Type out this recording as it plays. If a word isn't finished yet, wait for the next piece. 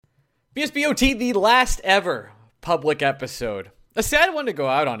BSBOT, the last ever public episode. A sad one to go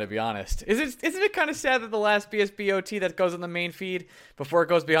out on, to be honest. Isn't it kind of sad that the last BSBOT that goes on the main feed before it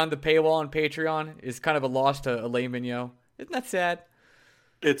goes beyond the paywall on Patreon is kind of a loss to Elaine Mignot? Isn't that sad?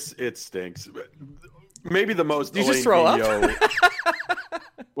 It stinks. Maybe the most. Did you just throw Mignot... up?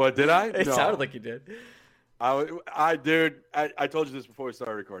 What, did I? It sounded like you did. Dude, I told you this before we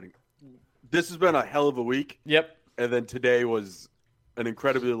started recording. This has been a hell of a week. Yep. And then today was an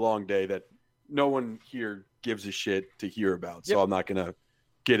incredibly long day that no one here gives a shit to hear about. So I'm not going to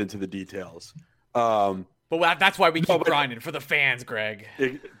get into the details. But that's why we keep grinding for the fans, Greg.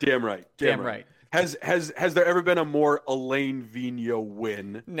 Damn right. Damn right. Has there ever been a more Elaine Vigneault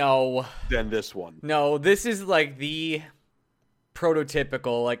win? No. Than this one? No, this is like the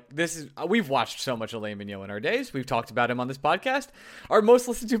prototypical, we've watched so much Elaine Mignot in our days. We've talked about him on this podcast. Our most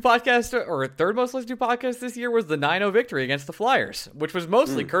listened to podcast, or third most listened to podcast this year, was the 9-0 victory against the Flyers, which was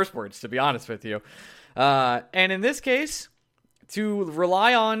mostly curse words, to be honest with you. And in this case, to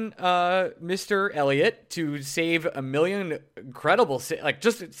rely on Mr. Elliott to save a million incredible,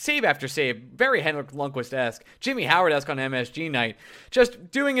 just save after save, very Henrik Lundqvist-esque, Jimmy Howard-esque on MSG night, just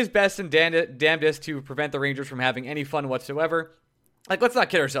doing his best and damnedest to prevent the Rangers from having any fun whatsoever. Let's not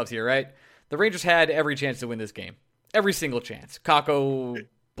kid ourselves here, right? The Rangers had every chance to win this game. Every single chance. Kakko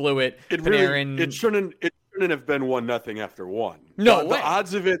blew it. Panarin. It shouldn't have been 1-0 after one. No the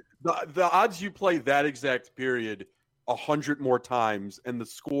odds of it, the odds you play that exact period 100 more times and the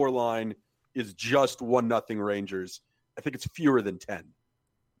score line is just 1-0 Rangers, I think it's fewer than 10.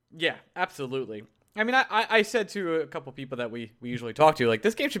 Yeah, absolutely. I mean, I said to a couple people that we usually talk to,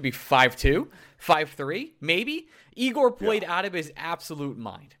 this game should be 5-2, 5-3, maybe. Igor played out of his absolute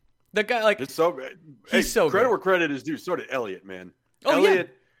mind. The guy, it's so he's so credit good. Where credit is due. So did Elliott, man. Oh,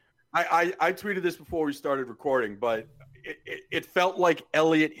 Elliott, yeah. I tweeted this before we started recording, but it felt like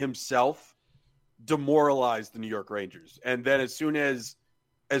Elliott himself demoralized the New York Rangers. And then as soon as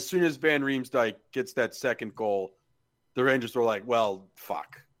Van Riemsdyk gets that second goal, the Rangers were like, well,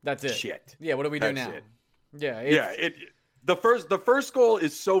 fuck. That's it. Shit. Yeah, what do we do now? It. Yeah. The first goal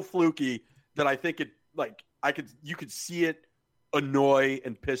is so fluky that I think you could see it annoy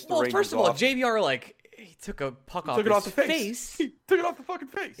and piss the Rangers off. First of all, JVR he took a puck off his face. He took it off the fucking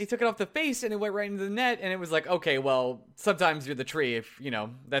face. He took it off the face and it went right into the net, and it was like, okay, well, sometimes you're the tree if,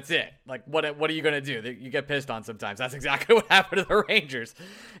 that's it. What are you going to do? You get pissed on sometimes. That's exactly what happened to the Rangers.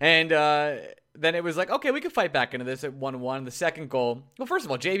 And then it was like, okay, we can fight back into this at 1-1. The second goal, well, first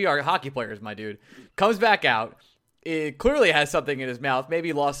of all, JVR, hockey players, my dude, comes back out. It clearly has something in his mouth. Maybe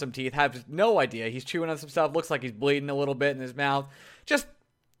he lost some teeth. Have no idea. He's chewing on some stuff. Looks like he's bleeding a little bit in his mouth. Just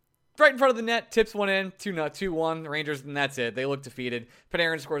right in front of the net, tips one in, 2-1, the Rangers, and that's it. They look defeated.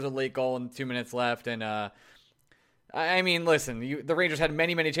 Panarin scores a late goal and 2 minutes left, and I mean, listen, the Rangers had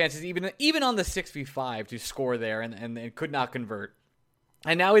many, many chances, even on the 6v5 to score there, and they could not convert.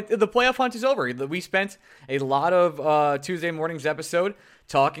 And now the playoff hunt is over. We spent a lot of Tuesday morning's episode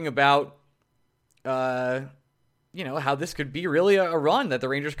talking about, how this could be really a run that the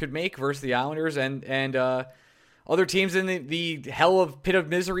Rangers could make versus the Islanders and other teams in the hell of pit of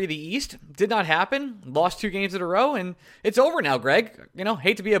misery, the East. Did not happen. Lost 2 games in a row, and it's over now, Greg.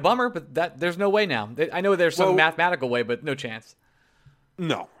 Hate to be a bummer, but there's no way now. I know there's some mathematical way, but no chance.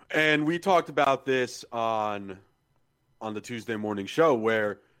 No, and we talked about this on the Tuesday morning show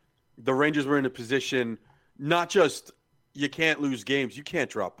where the Rangers were in a position, not just you can't lose games, you can't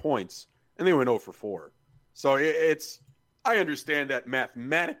drop points, and they went 0-4. So I understand that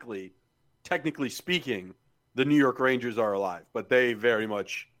mathematically, technically speaking, the New York Rangers are alive, but they very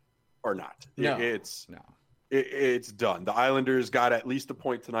much are not. No, it's done. The Islanders got at least a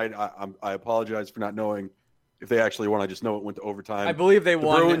point tonight. I apologize for not knowing if they actually won. I just know it went to overtime. I believe they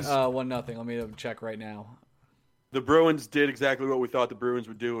won 1-0. Let me check right now. The Bruins did exactly what we thought the Bruins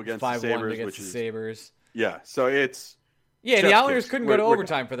would do against the Sabres. 5-1 against the Sabres. Yeah, so it's... Yeah, the Islanders couldn't go to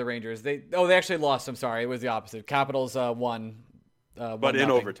overtime for the Rangers. They actually lost. I'm sorry. It was the opposite. Capitals won. But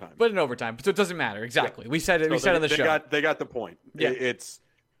in overtime. So it doesn't matter. Exactly. Yeah. We said it. We said on the show. They got the point. Yeah. It's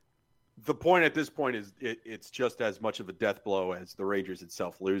the point at this point is it's just as much of a death blow as the Rangers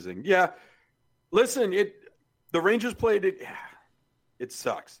itself losing. Yeah. Listen, the Rangers played it. It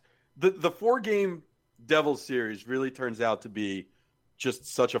sucks. The 4-game Devils series really turns out to be just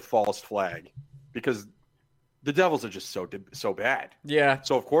such a false flag because the Devils are just so bad. Yeah.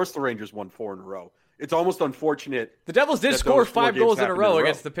 So of course the Rangers won 4 in a row. It's almost unfortunate. The Devils did score 5 goals in a row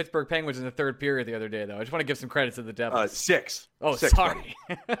against the Pittsburgh Penguins in the third period the other day, though. I just want to give some credit to the Devils. 6. Oh, six, sorry.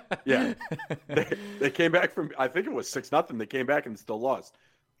 Yeah. They came back from, I think it was 6-0. They came back and still lost.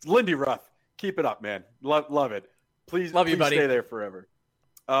 It's Lindy Ruff. Keep it up, man. Love it. Please, love you, buddy. Stay there forever.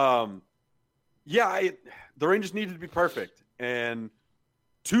 Yeah, the Rangers needed to be perfect. And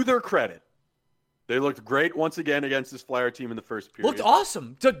to their credit, they looked great once again against this Flyer team in the first period. Looked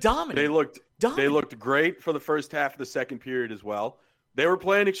awesome. Dominant. They looked great for the first half of the second period as well. They were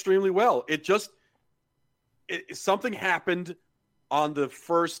playing extremely well. Something happened on the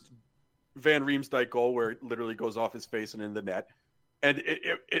first Van Riemsdyk goal where it literally goes off his face and in the net. And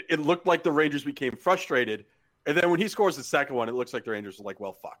it looked like the Rangers became frustrated. And then when he scores the second one, it looks like the Rangers are like,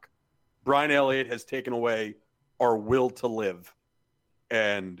 well, fuck. Brian Elliott has taken away our will to live.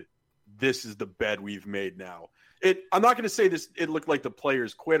 And this is the bed we've made now. I'm not going to say this. It looked like the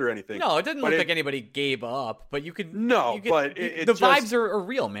players quit or anything. No, it didn't look like anybody gave up. But you could. The vibes are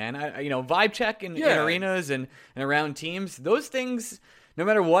real, man. Vibe check in arenas and around teams. Those things, no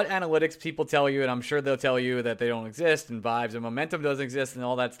matter what analytics people tell you, and I'm sure they'll tell you that they don't exist, and vibes and momentum doesn't exist, and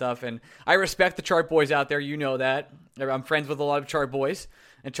all that stuff. And I respect the chart boys out there. You know that. I'm friends with a lot of chart boys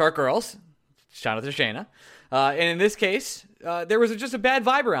and chart girls. Shout out to Shayna. And in this case, there was just a bad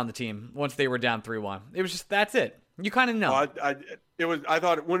vibe around the team once they were down 3-1. It was just, that's it. You kind of know. I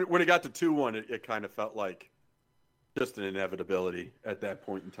thought when it got to 2-1, it kind of felt like just an inevitability at that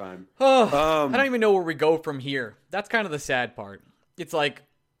point in time. I don't even know where we go from here. That's kind of the sad part. It's like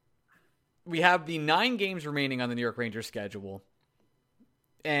we have the 9 games remaining on the New York Rangers schedule,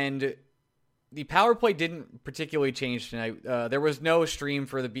 and the power play didn't particularly change tonight. There was no stream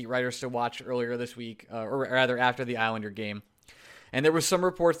for the beat writers to watch earlier this week, or rather after the Islander game. And there was some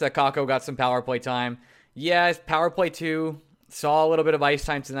reports that Kakko got some power play time. Yes, power play 2. Saw a little bit of ice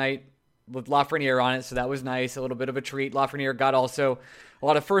time tonight with Lafreniere on it, so that was nice. A little bit of a treat. Lafreniere got also a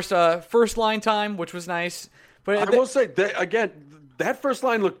lot of first line time, which was nice. But I will say, that first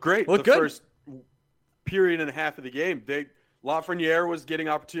line looked great. Looked good. First period and a half of the game. Lafreniere was getting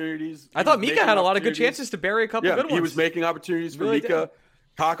opportunities. I thought Mika had a lot of good chances to bury a couple good ones. He was making opportunities for Mika.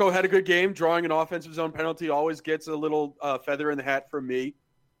 Kakko had a good game, drawing an offensive zone penalty. Always gets a little feather in the hat from me.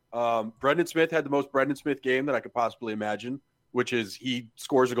 Brendan Smith had the most Brendan Smith game that I could possibly imagine, which is he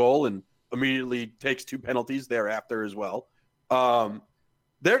scores a goal and immediately takes 2 penalties thereafter as well.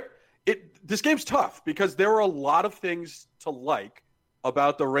 This game's tough because there were a lot of things to like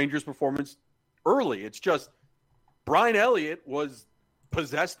about the Rangers' performance early. It's just Brian Elliott was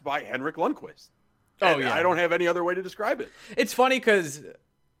possessed by Henrik Lundqvist. I don't have any other way to describe it. It's funny because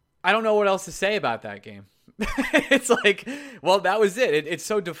I don't know what else to say about that game. It's like, well, that was it. It's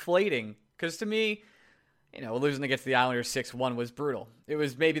so deflating because to me, losing against the Islanders 6-1 was brutal. It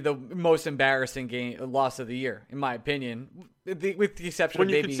was maybe the most embarrassing loss of the year, in my opinion, with the exception of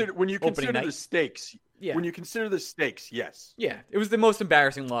maybe when you consider night. The stakes. Yeah. When you consider the stakes, yes. Yeah, it was the most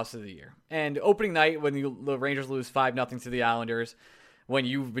embarrassing loss of the year. And opening night, when the Rangers lose 5-0 to the Islanders, when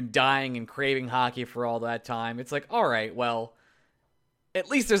you've been dying and craving hockey for all that time, it's like, all right, well, at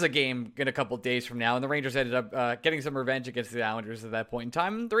least there's a game in a couple of days from now. And the Rangers ended up getting some revenge against the Islanders at that point in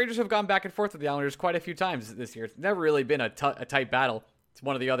time. The Rangers have gone back and forth with the Islanders quite a few times this year. It's never really been a tight battle. It's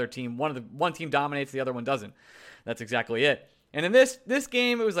one team dominates, the other one doesn't. That's exactly it. And in this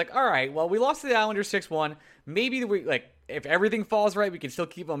game, it was like, all right, well, we lost to the Islanders 6-1. Maybe if everything falls right, we can still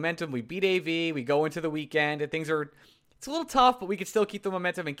keep momentum. We beat AV. We go into the weekend, and it's a little tough, but we can still keep the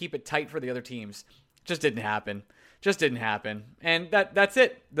momentum and keep it tight for the other teams. Just didn't happen. And that's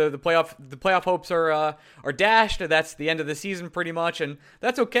it. The playoff hopes are dashed. That's the end of the season pretty much, and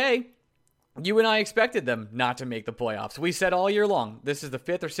that's okay. You and I expected them not to make the playoffs. We said all year long, this is the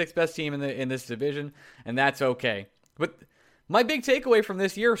 5th or 6th best team in this division, and that's okay. But my big takeaway from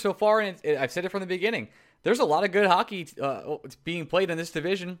this year so far, and I've said it from the beginning, there's a lot of good hockey being played in this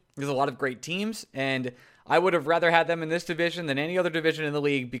division. There's a lot of great teams, and I would have rather had them in this division than any other division in the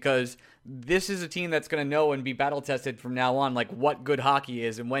league because this is a team that's going to know and be battle-tested from now on, like what good hockey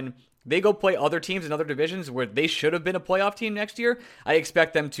is. And when they go play other teams in other divisions where they should have been a playoff team next year, I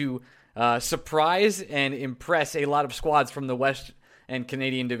expect them to surprise and impress a lot of squads from the West and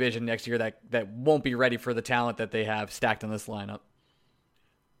Canadian division next year that won't be ready for the talent that they have stacked in this lineup.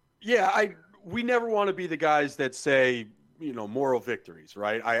 Yeah, we never want to be the guys that say, moral victories,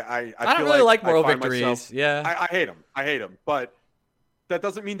 right? I don't really like moral victories. I hate them. But that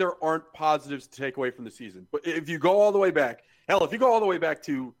doesn't mean there aren't positives to take away from the season. But if you go all the way back,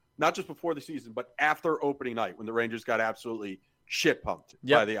 to not just before the season, but after opening night when the Rangers got absolutely shit pumped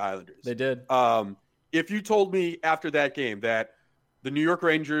by the Islanders. They did. If you told me after that game that the New York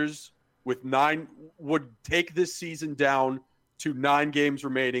Rangers with 9 would take this season down to 9 games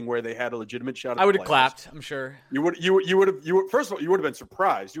remaining where they had a legitimate shot at the I would have playoffs, clapped, I'm sure. You would first of all, you would have been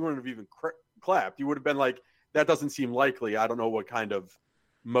surprised. You wouldn't have even clapped. You would have been like, that doesn't seem likely. I don't know what kind of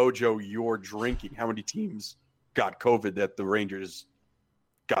mojo you're drinking. How many teams got COVID that the Rangers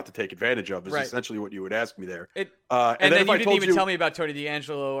got to take advantage of is Right. essentially what you would ask me there. And then then if you I didn't told even you, tell me about Tony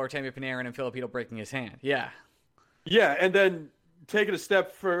D'Angelo or Tammy Panarin and Filipino breaking his hand. Yeah. Yeah, and then take it a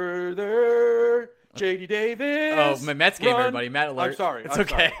step further, JD Davis. Oh, Mets game, run. everybody. Matt alert. I'm sorry. It's I'm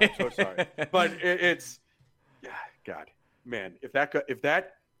okay. Sorry. I'm so sorry. But it's, yeah, God, man, if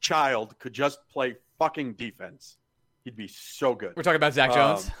that child could just play fucking defense, he'd be so good. We're talking about Zach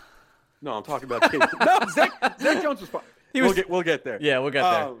Jones? No, I'm talking about no, Zach Jones was fun. We'll get there. Yeah, we'll get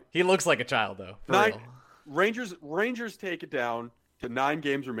there. He looks like a child, though. For real. Rangers take it down to 9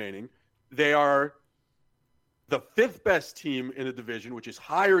 games remaining. They are the 5th best team in the division, which is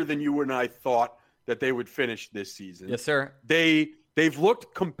higher than you and I thought that they would finish this season. Yes, sir. They've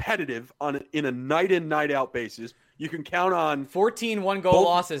looked competitive in a night in, night out basis. You can count on 14 one-goal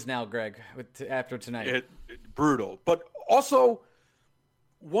losses now, Greg, after tonight. Brutal. But also,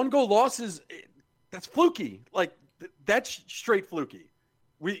 1-goal losses, that's fluky. Like, that's straight fluky.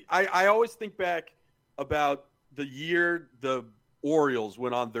 I always think back about the year the Orioles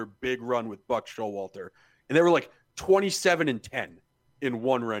went on their big run with Buck Showalter, and they were like 27-10 in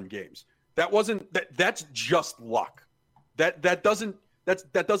 1-run games. That's just luck. That doesn't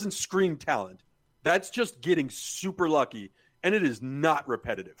scream talent. That's just getting super lucky, and it is not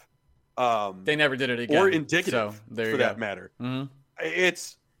repetitive. They never did it again, or indicative, so there you for go. that matter. Mm-hmm.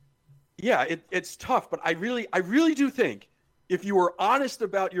 It's tough, but I really do think if you were honest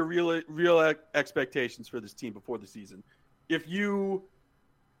about your real expectations for this team before the season, if you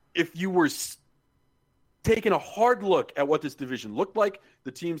were taking a hard look at what this division looked like,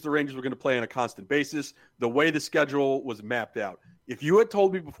 the teams the Rangers were going to play on a constant basis, the way the schedule was mapped out. If you had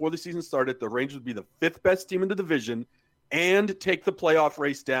told me before the season started the Rangers would be the 5th best team in the division and take the playoff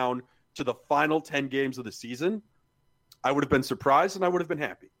race down to the final 10 games of the season, I would have been surprised and I would have been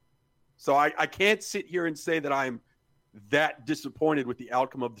happy. So I can't sit here and say that I'm that disappointed with the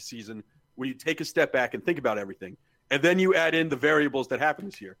outcome of the season when you take a step back and think about everything. And then you add in the variables that happened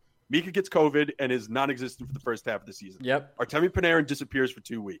this year. Mika gets COVID and is non-existent for the first half of the season. Yep. Artemi Panarin disappears for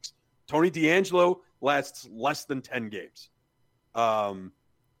 2 weeks. Tony D'Angelo lasts less than 10 games.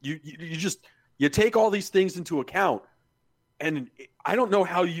 You take all these things into account, and I don't know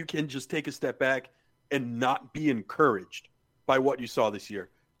how you can just take a step back and not be encouraged by what you saw this year.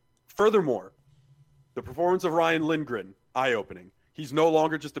 Furthermore, the performance of Ryan Lindgren, eye-opening. He's no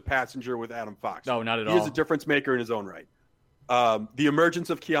longer just a passenger with Adam Fox. No, not at all. He is a difference maker in his own right. The emergence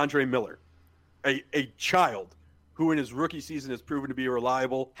of Keandre Miller, a child who in his rookie season has proven to be a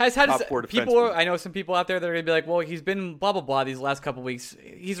reliable top four defenseman. I know some people out there that are going to be like, well, he's been blah, blah, blah these last couple weeks.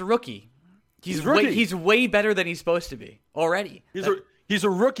 He's a rookie. He's way better than he's supposed to be already. He's a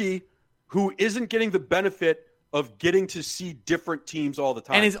rookie who isn't getting the benefit of getting to see different teams all the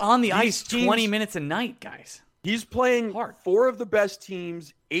time. And is on the ice 20 minutes a night, guys. He's playing hard. 4 of the best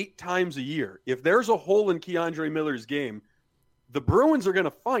teams 8 times a year. If there's a hole in Keandre Miller's game, the Bruins are going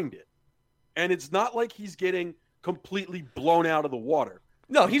to find it. And it's not like he's getting completely blown out of the water.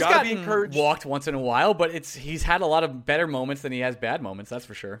 No, he's gotten walked once in a while, but he's had a lot of better moments than he has bad moments, that's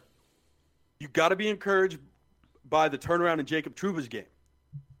for sure. You got to be encouraged by the turnaround in Jacob Trouba's game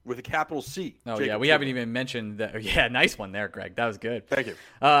with a capital C. Oh, Jacob yeah, we Trouba. haven't even mentioned that. Yeah, nice one there, Greg. That was good. Thank you.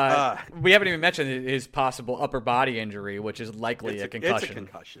 We haven't even mentioned his possible upper body injury, which is likely a concussion. It's a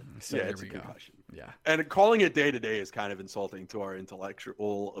concussion. So yeah, it's a concussion. Yeah. And calling it day-to-day is kind of insulting to our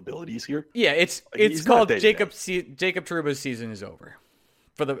intellectual abilities here. Yeah, it's called Jacob Trouba's season is over.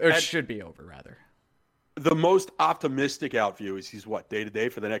 It should be over, rather. The most optimistic outview is he's day-to-day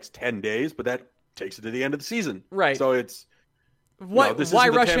for the next 10 days, but that takes it to the end of the season. Right. So it's... Why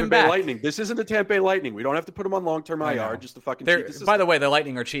rush him back? Lightning. This isn't the Tampa Bay Lightning. We don't have to put him on long-term IR just to fucking cheat the system. By the way, the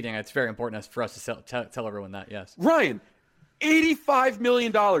Lightning are cheating. It's very important for us to tell everyone that, yes. Ryan, $85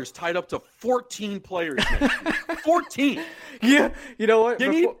 million tied up to 14 players next year. 14. Yeah, you know what?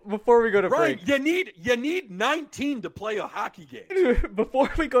 Before we go to Ryan, break. you need 19 to play a hockey game.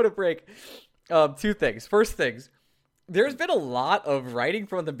 Before we go to break, 2 things. First things. There's been a lot of writing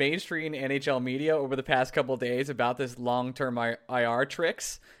from the mainstream NHL media over the past couple of days about this long-term IR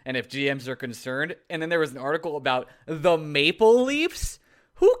tricks and if GMs are concerned. And then there was an article about the Maple Leafs.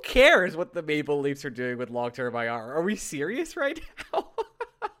 Who cares what the Maple Leafs are doing with long-term IR? Are we serious right now?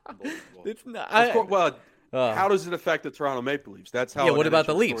 It's not. How does it affect the Toronto Maple Leafs? That's how. Yeah. What about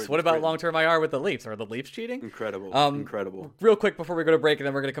the Leafs? What about long-term IR with the Leafs? Are the Leafs cheating? Incredible. Incredible. Real quick before we go to break, and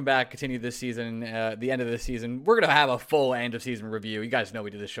then we're going to come back, continue this season, the end of this season. We're going to have a full end-of-season review. You guys know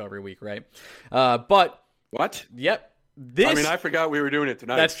we do this show every week, right? But what? Yep. I forgot we were doing it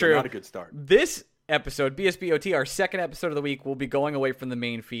tonight. That's true. Not a good start. This episode, BSBOT, our second episode of the week, will be going away from the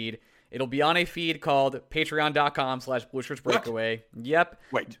main feed It'll be on a feed called patreon.com/blueshirtsbreakaway. Yep.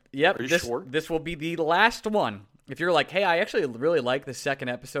 Wait. Yep. Are you sure? This will be the last one. If you're like, hey, I actually really like the second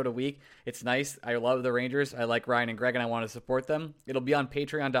episode a week. It's nice. I love the Rangers. I like Ryan and Greg, and I want to support them. It'll be on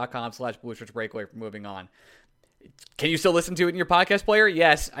patreon.com/blueshirtsbreakaway from moving on. Can you still listen to it in your podcast player?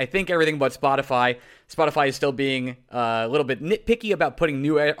 Yes. I think everything but Spotify. Spotify is still being a little bit nitpicky about putting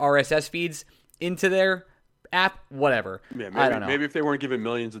new RSS feeds into their app. Whatever. Yeah, I don't know. Maybe if they weren't giving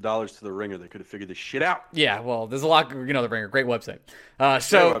millions of dollars to the Ringer, they could have figured this shit out. Yeah, well, there's a lot. The Ringer, great website. Great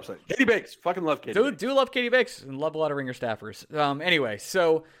website. Katie Bakes, fucking love Katie. Do love Katie Bakes and love a lot of Ringer staffers. Anyway,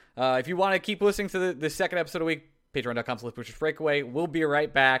 so if you want to keep listening to the second episode a week, patreon.com/blueshirtsbreakaway. We'll be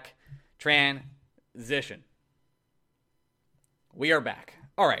right back. Transition. We are back.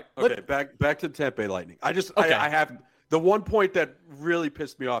 All right. Okay, back to the Tampa Bay Lightning. I have the one point that really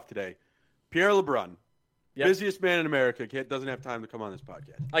pissed me off today. Pierre LeBrun, busiest man in America, doesn't have time to come on this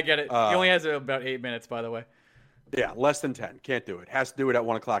podcast. I get it. He only has about 8 minutes, by the way. Yeah, less than 10. Can't do it. Has to do it at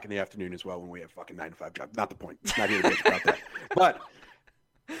 1 o'clock in the afternoon as well when we have fucking 9 to 5 jobs. Not the point. Not here to bitch about that. But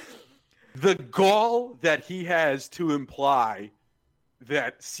the gall that he has to imply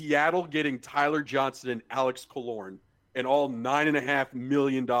that Seattle getting Tyler Johnson and Alex Killorn and all $9.5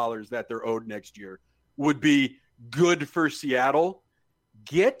 million that they're owed next year would be good for Seattle.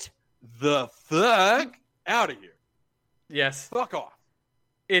 Get the fuck out of here. Yes. Fuck off.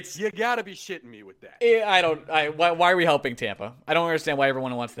 You gotta be shitting me with that. Why are we helping Tampa? I don't understand why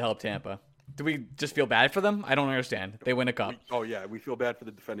everyone wants to help Tampa. Do we just feel bad for them? I don't understand. They win a cup. We feel bad for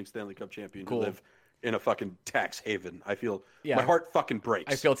the defending Stanley Cup champion who live in a fucking tax haven. My heart fucking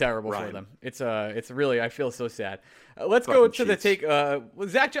breaks. I feel terrible for them. It's really, I feel so sad. Let's go to the take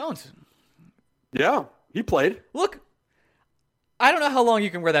with Zach Jones. Yeah, he played. Look, I don't know how long you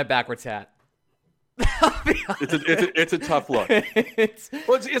can wear that backwards hat. It's a tough look.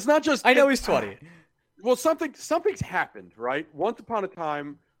 It's not just. I know he's 20. Well, something's happened, right? Once upon a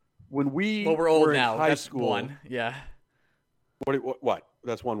time, when we're old were now. In high That's school. One. Yeah. What?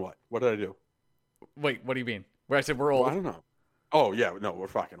 That's one. What? What did I do? Wait, what do you mean? Where I said we're old? Well, I don't know. Oh yeah, no, we're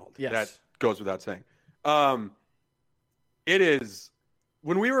fucking old. Yes. That goes without saying. It is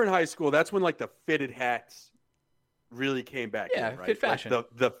when we were in high school. That's when like the fitted hats really came back. Yeah, in, right? fit fashion.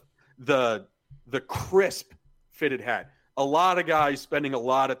 Like the crisp fitted hat. A lot of guys spending a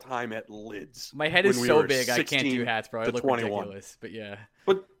lot of time at lids. My head is so big I can't do hats, bro. I look 21. ridiculous. But yeah.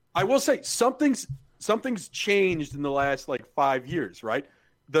 But I will say something's changed in the last like 5 years, right?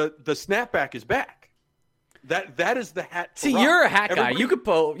 The snapback is back. That is the hat. See, you're a hat guy. You could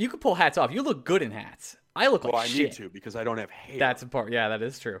pull hats off. You look good in hats. I look like shit. I need to because I don't have hair. That's important. Yeah, that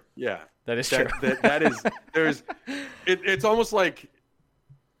is true. Yeah, that is true. That is. It's almost like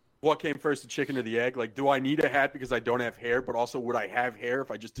what came first, the chicken or the egg? Like, do I need a hat because I don't have hair, but also would I have hair if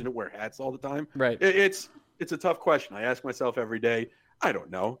I just didn't wear hats all the time? Right. It's a tough question. I ask myself every day. I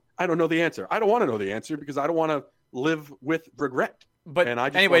don't know. I don't know the answer. I don't want to know the ansher because I don't want to live with regret. But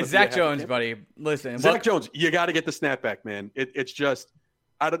anyway, Zach Jones, buddy, listen. Zach Jones, you got to get the snapback, man. It's just,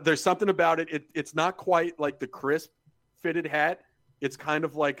 there's something about it. It's not quite like the crisp fitted hat. It's kind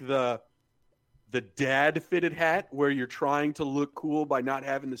of like the dad fitted hat where you're trying to look cool by not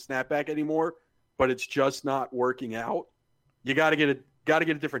having the snapback anymore, but it's just not working out. You got to get a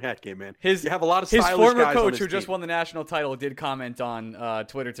different hat game, man. You have a lot of stylish his former guys coach on who team. just won the national title did comment on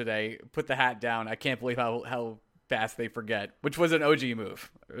Twitter today. Put the hat down. I can't believe how fast they forget, which was an OG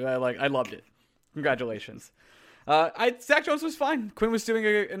move. I loved it. Congratulations. Zach Jones was fine. Quinn was doing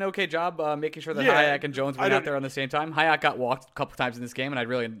an okay job making sure that Hayek and Jones went out there on the same time. Hayek got walked a couple times in this game, and I'd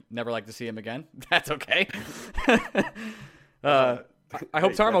really never like to see him again. That's okay. I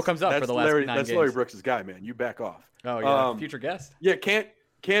hope Tarmo comes up for the last 9 games. That's Larry Brooks' guy, man. You back off. Oh, yeah. Future guest. Yeah,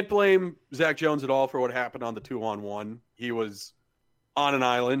 can't blame Zach Jones at all for what happened on the 2-on-1. He was on an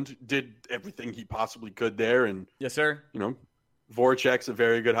island, did everything he possibly could there. And yes, sir. Voracek's a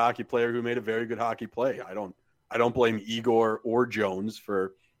very good hockey player who made a very good hockey play. I don't blame Igor or Jones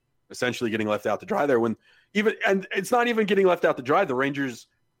for essentially getting left out to dry there and it's not even getting left out to dry. The Rangers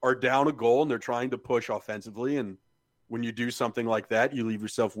are down a goal and they're trying to push offensively. And when you do something like that, you leave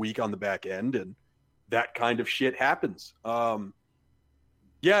yourself weak on the back end and that kind of shit happens. There's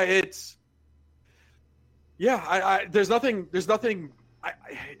nothing.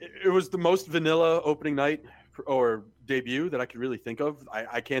 It was the most vanilla opening night or debut that I could really think of.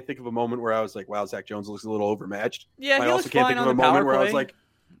 I can't think of a moment where I was like, wow, Zach Jones looks a little overmatched. Yeah, I also can't think of a moment where I was like,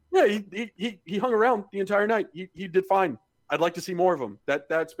 yeah, he hung around the entire night. He did fine. I'd like to see more of him.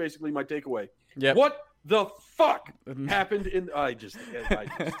 That's basically my takeaway. Yeah. What the fuck happened in I just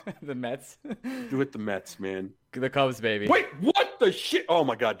the Mets? with the Mets, man. The Cubs, baby. Wait, what the shit? Oh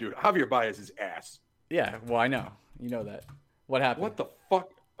my god, dude, Javier Baez is ass. Yeah, well, I know. You know that. What happened? What the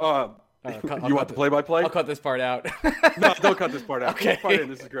fuck? You want the play-by-play? I'll cut this part out. No, don't cut this part out. Okay. Keep it in.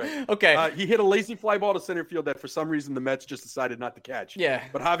 This is great. Okay. He hit a lazy fly ball to center field that for some reason the Mets just decided not to catch. Yeah.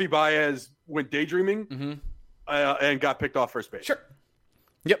 But Javi Baez went daydreaming and got picked off first base. Sure.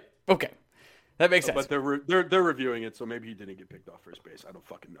 Yep. Okay. That makes sense. But they're reviewing it, so maybe he didn't get picked off first base. I don't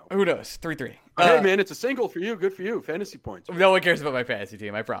fucking know. Who knows? 3-3. Hey, man, it's a single for you. Good for you. Fantasy points. No one cares about my fantasy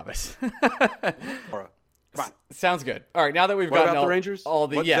team, I promise. Come on. Sounds good. All right, now that we've What gotten about the Rangers?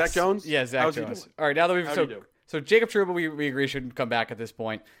 Yes. Zach Jones? Yeah, Zach How's he Jones. doing? All right, now that we've How'd he do? so Jacob Trouba, we agree should come back at this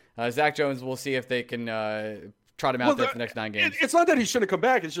point. Zach Jones, we'll see if they can trot him out there for the next 9 games. It's not that he shouldn't come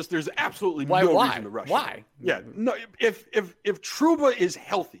back. It's just there's absolutely no reason to rush him. Why? Yeah, no. If Trouba is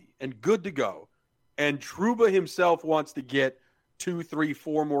healthy and good to go, and Trouba himself wants to get 2, 3,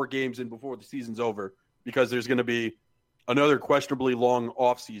 4 more games in before the season's over, because there's going to be another questionably long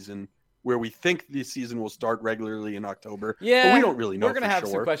offseason where we think the season will start regularly in October. Yeah, but we don't really know. We're going to have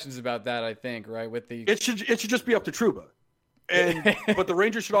sure. some questions about that, I think, right? With the it should just be up to Trouba, and but the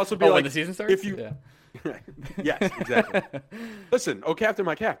Rangers should also be when the season starts. If you, yes, exactly. Listen, captain,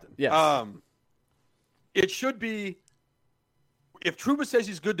 my captain. Yes. It should be. If Trouba says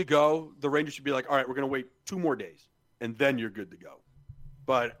he's good to go, the Rangers should be like, all right, we're going to wait 2 more days, and then you're good to go.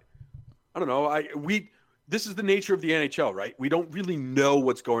 But I don't know. This is the nature of the NHL, right? We don't really know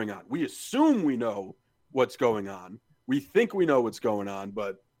what's going on. We assume we know what's going on. We think we know what's going on,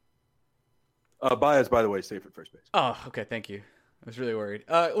 but Baez, by the way, safe at first base. Oh, okay. Thank you. I was really worried.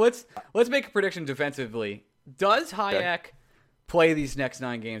 Let's make a prediction defensively. Does Hayek play these next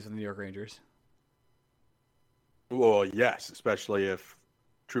 9 games with the New York Rangers? Well, yes, especially if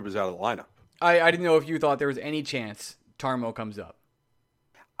Trouba's out of the lineup. I didn't know if you thought there was any chance Tarmo comes up.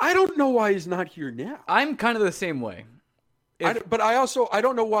 I don't know why he's not here now. I'm kind of the same way. But I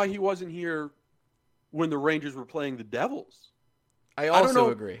don't know why he wasn't here when the Rangers were playing the Devils. I also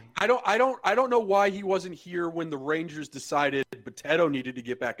agree. I don't know why he wasn't here when the Rangers decided Potato needed to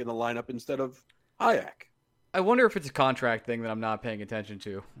get back in the lineup instead of Hayek. I wonder if it's a contract thing that I'm not paying attention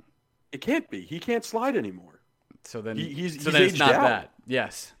to. It can't be. He can't slide anymore. So then he's then it's not out. that.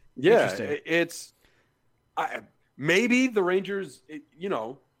 Yes. Yeah, it's maybe the Rangers,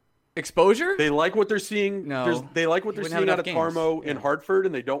 exposure. They like what they're seeing. No, they like what they're seeing out of Tarmo in Hartford,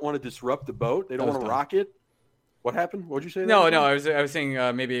 and they don't want to disrupt the boat. They don't want to rock it. What happened? What did you say? No. I was saying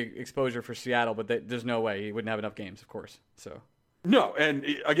maybe exposure for Seattle, but there's no way he wouldn't have enough games, of course. So no, and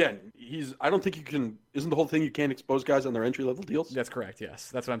again, I don't think you can. Isn't the whole thing you can't expose guys on their entry level deals? That's correct.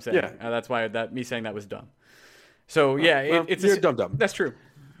 Yes, that's what I'm saying. Yeah. That's why me saying that was dumb. So you're dumb. That's true.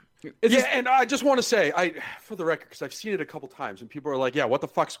 And I just want to say, for the record, because I've seen it a couple times, and people are like, "Yeah, what the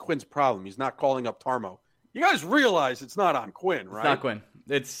fuck's Quinn's problem? He's not calling up Tarmo." You guys realize it's not on Quinn, right? It's not Quinn.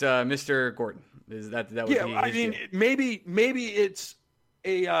 It's Mr. Gordon. Is that would be? I mean, maybe it's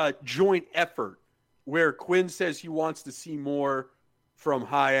a joint effort where Quinn says he wants to see more from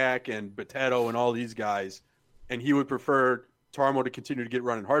Hayek and Potato and all these guys, and he would prefer Tarmo to continue to get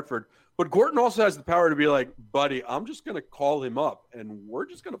run in Hartford. But Gordon also has the power to be like, buddy, I'm just going to call him up, and we're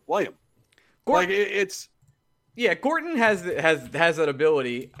just going to play him. Gordon, Gordon has that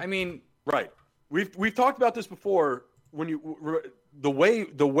ability. I mean, right. We've talked about this before. When the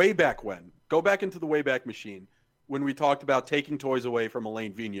way back when, go back into the Wayback Machine when we talked about taking toys away from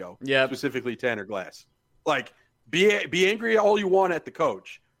Alain Vigneault, specifically Tanner Glass. Like, be angry all you want at the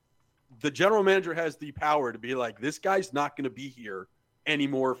coach. The general manager has the power to be like, this guy's not going to be here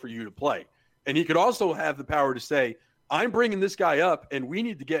anymore for you to play. And he could also have the power to say, I'm bringing this guy up and we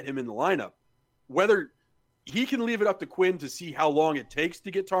need to get him in the lineup. Whether he can leave it up to Quinn to see how long it takes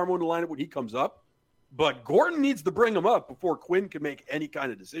to get Tarmo in the lineup when he comes up, but Gordon needs to bring him up before Quinn can make any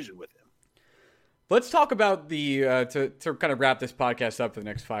kind of decision with him. Let's talk about the to kind of wrap this podcast up for the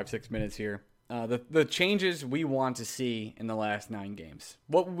next 5-6 minutes here. The changes we want to see in the last 9 games.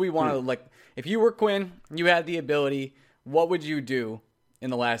 What would we want to like? If you were Quinn, you had the ability. What would you do in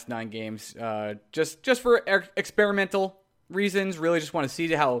the last 9 games? Just for experimental reasons. Really, just want to see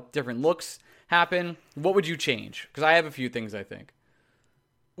how different looks happen. What would you change? Because I have a few things I think.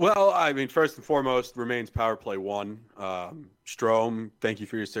 Well, I mean, first and foremost, remains power play 1. Strome, thank you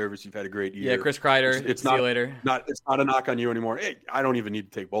for your service. You've had a great year. Yeah, Chris Kreider, it's see not, you later. It's not a knock on you anymore. Hey, I don't even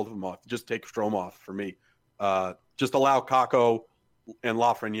need to take both of them off. Just take Strome off for me. Just allow Kakko and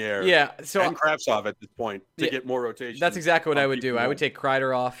Lafreniere and Kravtsov at this point to get more rotation. That's exactly what I would do. I would take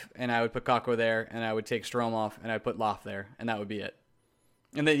Kreider off, and I would put Kakko there, and I would take Strome off, and I'd put Loff there, and that would be it.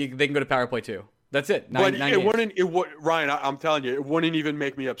 And then they can go to power play 2. That's it. But Nine it games. wouldn't. It would, Ryan. I'm telling you, it wouldn't even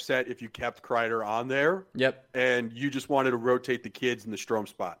make me upset if you kept Kreider on there. Yep. And you just wanted to rotate the kids in the Strome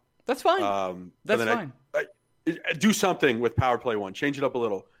spot. That's fine. That's fine. Do something with power play 1. Change it up a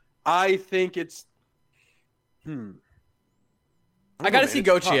little. I think it's. I got to see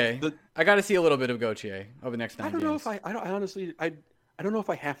Gauthier. I got to see a little bit of Gauthier over the next 9 games. I don't know if I honestly, I don't know if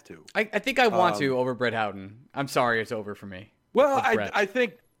I have to. I think I want to over Brett Howden. I'm sorry, it's over for me. Well, I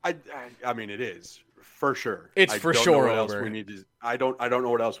think I mean it is for sure. It's for sure over. I don't know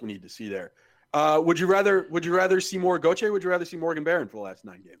what else we need to see there. Would you rather see more Gauthier? Would you rather see Morgan Barron for the last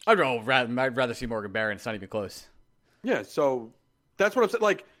 9 games? I'd rather see Morgan Barron. It's not even close. Yeah, so that's what I'm saying.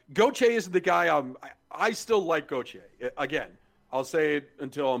 Like Gauthier is the guy. I still like Gauthier. Again, I'll say it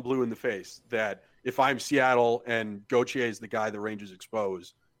until I'm blue in the face that if I'm Seattle and Gauthier is the guy the Rangers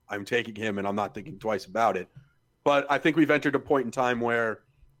expose, I'm taking him and I'm not thinking twice about it. But I think we've entered a point in time where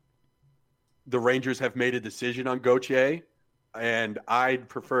the Rangers have made a decision on Gauthier, and I'd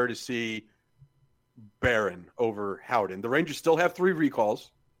prefer to see Barron over Howden. The Rangers still have 3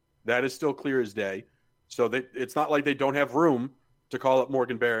 recalls. That is still clear as day. So it's not like they don't have room to call up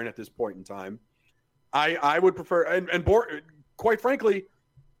Morgan Barron at this point in time. I would prefer, and quite frankly,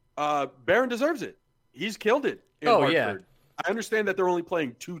 Barron deserves it. He's killed it in Hartford. Yeah. I understand that they're only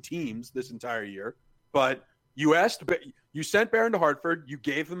playing 2 teams this entire year, but you sent Barron to Hartford. You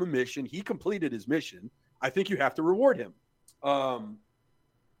gave him a mission. He completed his mission. I think you have to reward him.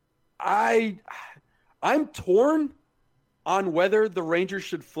 I'm torn on whether the Rangers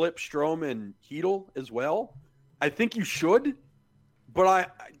should flip Strome and Hedl as well. I think you should, but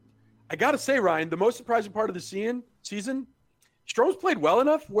I got to say, Ryan, the most surprising part of the season, Strome's played well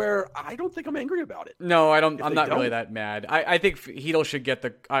enough where I don't think I'm angry about it. No, I don't. I'm not really that mad. I think Hedl should get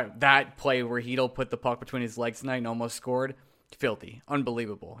that play where Hedl put the puck between his legs tonight and almost scored. Filthy,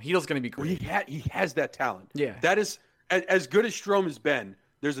 unbelievable. Hedl's going to be great. He has that talent. Yeah, that is as good as Strome has been.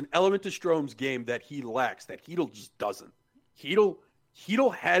 There's an element to Strome's game that he lacks that Hedl just doesn't.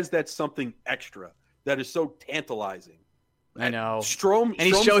 Hedl has that something extra that is so tantalizing. I know. Strome, and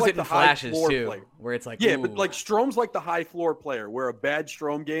he Strome's shows like it in flashes too, player. Where it's like, yeah, ooh. But like Strome's like the high floor player, where a bad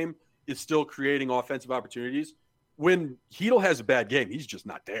Strome game is still creating offensive opportunities. When Hedl has a bad game, he's just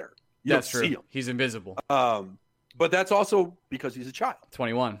not there. That's true. See him. He's invisible. But that's also because he's a child,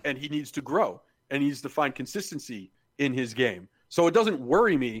 21, and he needs to grow and he needs to find consistency in his game. So it doesn't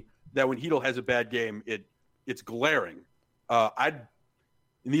worry me that when Hedl has a bad game, it's glaring.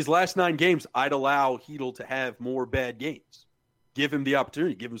 In these last 9 games, I'd allow Hedl to have more bad games. Give him the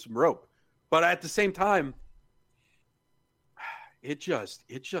opportunity, give him some rope. But at the same time, it just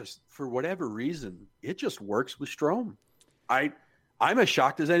for whatever reason, it just works with Strome. I'm as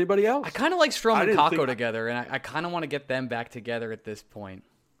shocked as anybody else. I kind of like Strome and Kakko together, and I kind of want to get them back together at this point.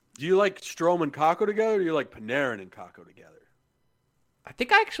 Do you like Strome and Kakko together, or do you like Panarin and Kakko together? I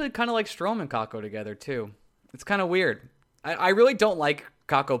think I actually kind of like Strome and Kakko together, too. It's kind of weird. I really don't like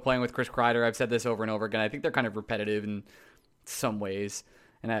Kakko playing with Chris Kreider. I've said this over and over again. I think they're kind of repetitive in some ways.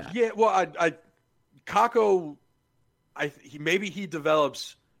 And Kakko, maybe he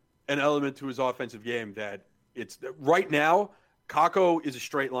develops an element to his offensive game that it's right now. Kakko is a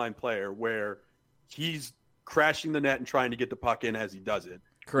straight line player where he's crashing the net and trying to get the puck in as he does it.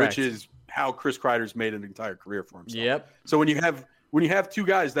 Correct. Which is how Chris Kreider's made an entire career for himself. Yep. So when you have 2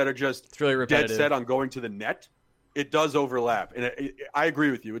 guys that are just really dead set on going to the net, it does overlap. And I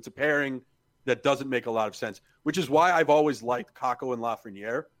agree with you. It's a pairing that doesn't make a lot of sense, which is why I've always liked Kakko and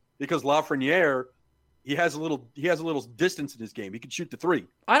Lafreniere, because Lafreniere, he has a little distance in his game. He can shoot the 3.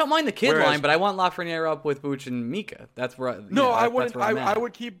 I don't mind the kid line, but I want Lafreniere up with Buch and Mika. That's where I wouldn't.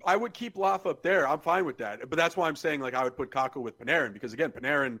 I would keep Laf up there. I'm fine with that. But that's why I'm saying like I would put Kakko with Panarin, because again,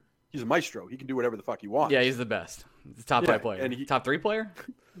 Panarin, he's a maestro. He can do whatever the fuck he wants. Yeah, he's the best. He's the top 5 player. And top 3 player?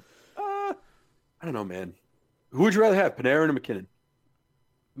 I don't know, man. Who would you rather have, Panarin or McKinnon?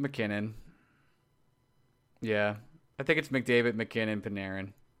 McKinnon. Yeah. I think it's McDavid, McKinnon,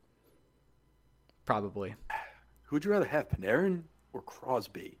 Panarin. Probably. Who would you rather have, Panarin or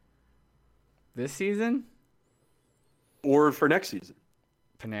Crosby? This season? Or for next season?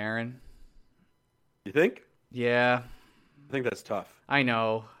 Panarin. You think? Yeah. I think that's tough. I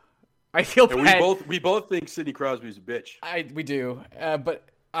know. I feel bad. We both think Sidney Crosby's a bitch. We do. But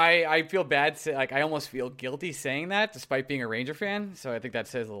I feel bad. Like I almost feel guilty saying that, despite being a Ranger fan. So I think that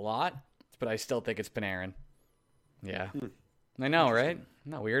says a lot. But I still think it's Panarin. Yeah. I know, right?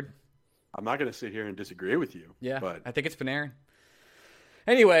 Not weird. I'm not going to sit here and disagree with you. Yeah, but I think it's Panarin.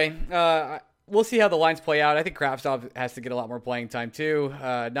 Anyway, we'll see how the lines play out. I think Kravtsov has to get a lot more playing time too.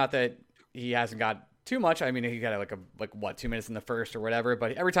 Not that he hasn't got too much. I mean, he got like 2 minutes in the first or whatever.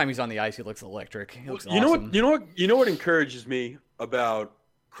 But every time he's on the ice, he looks electric. He looks awesome. You know what encourages me about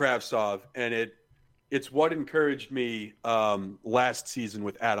Kravtsov, and it's what encouraged me last season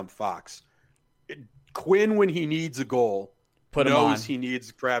with Adam Fox. Quinn, when he needs a goal, knows he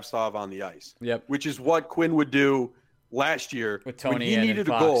needs Kravtsov on the ice. Yep. Which is what Quinn would do last year. With Tony when he needed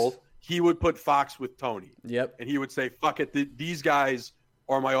a goal, he would put Fox with Tony. Yep. And he would say, fuck it, these guys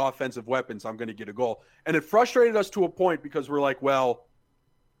are my offensive weapons. I'm going to get a goal. And it frustrated us to a point because we're like, well,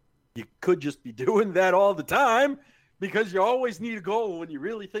 you could just be doing that all the time because you always need a goal when you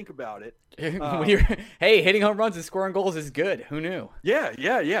really think about it. Hey, hitting home runs and scoring goals is good. Who knew?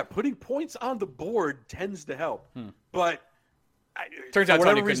 Yeah. Putting points on the board tends to help. But turns out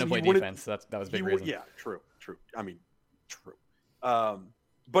Tony couldn't play defense. That was a big reason. Yeah, true. I mean, true.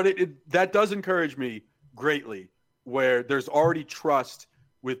 But that does encourage me greatly where there's already trust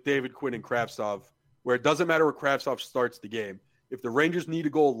with David Quinn and Kravtsov, where it doesn't matter where Kravtsov starts the game. If the Rangers need a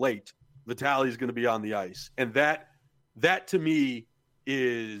goal late, Vitaly is going to be on the ice. And that to me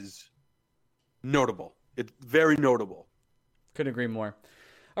is notable. It's very notable. Couldn't agree more.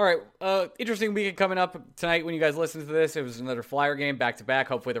 All right, interesting weekend coming up tonight when you guys listen to this. It was another Flyer game back-to-back.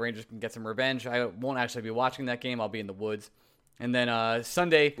 Hopefully the Rangers can get some revenge. I won't actually be watching that game. I'll be in the woods. And then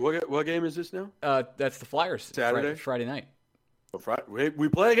Sunday. What game is this now? That's the Flyers. Saturday? Friday night. We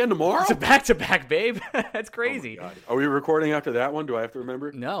play again tomorrow? It's a back-to-back, babe. That's crazy. Oh my God. Are we recording after that one? Do I have to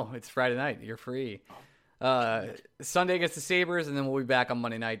remember? No, it's Friday night. You're free. Sunday against the Sabres, and then we'll be back on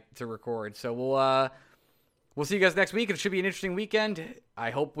Monday night to record. So we'll see you guys next week. It should be an interesting weekend.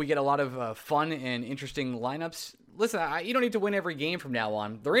 I hope we get a lot of fun and interesting lineups. Listen, you don't need to win every game from now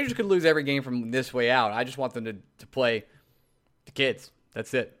on. The Rangers could lose every game from this way out. I just want them to play the kids.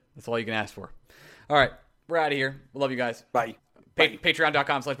 That's it. That's all you can ask for. All right, we're out of here. We love you guys. Bye.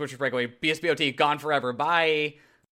 Patreon.com/ButchersBreakaway. BSBOT, gone forever. Bye.